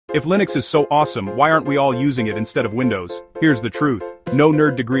If Linux is so awesome, why aren't we all using it instead of Windows? Here's the truth. No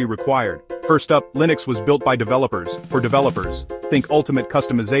nerd degree required. First up, Linux was built by developers, for developers. Think ultimate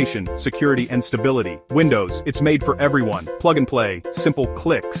customization, security and stability. Windows, it's made for everyone. Plug and play, simple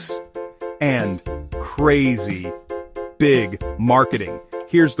clicks. And crazy, big marketing.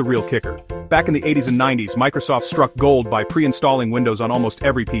 Here's the real kicker. Back in the 80s and 90s, Microsoft struck gold by pre-installing Windows on almost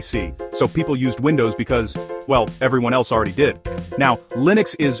every PC. So people used Windows because, well, everyone else already did. Now,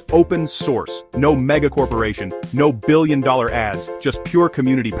 Linux is open source. No mega corporation, no billion-dollar ads, just pure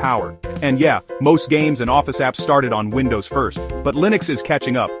community power. And yeah, most games and Office apps started on Windows first, but Linux is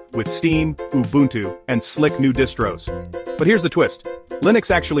catching up, with Steam, Ubuntu, and slick new distros. But here's the twist. Linux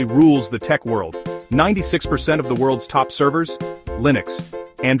actually rules the tech world. 96% of the world's top servers? Linux.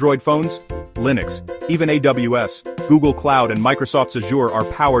 Android phones? Linux. Even AWS, Google Cloud and Microsoft's Azure are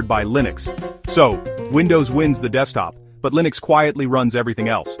powered by Linux. So, Windows wins the desktop, but Linux quietly runs everything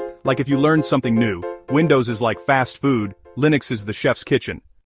else. Like if you learned something new, Windows is like fast food, Linux is the chef's kitchen.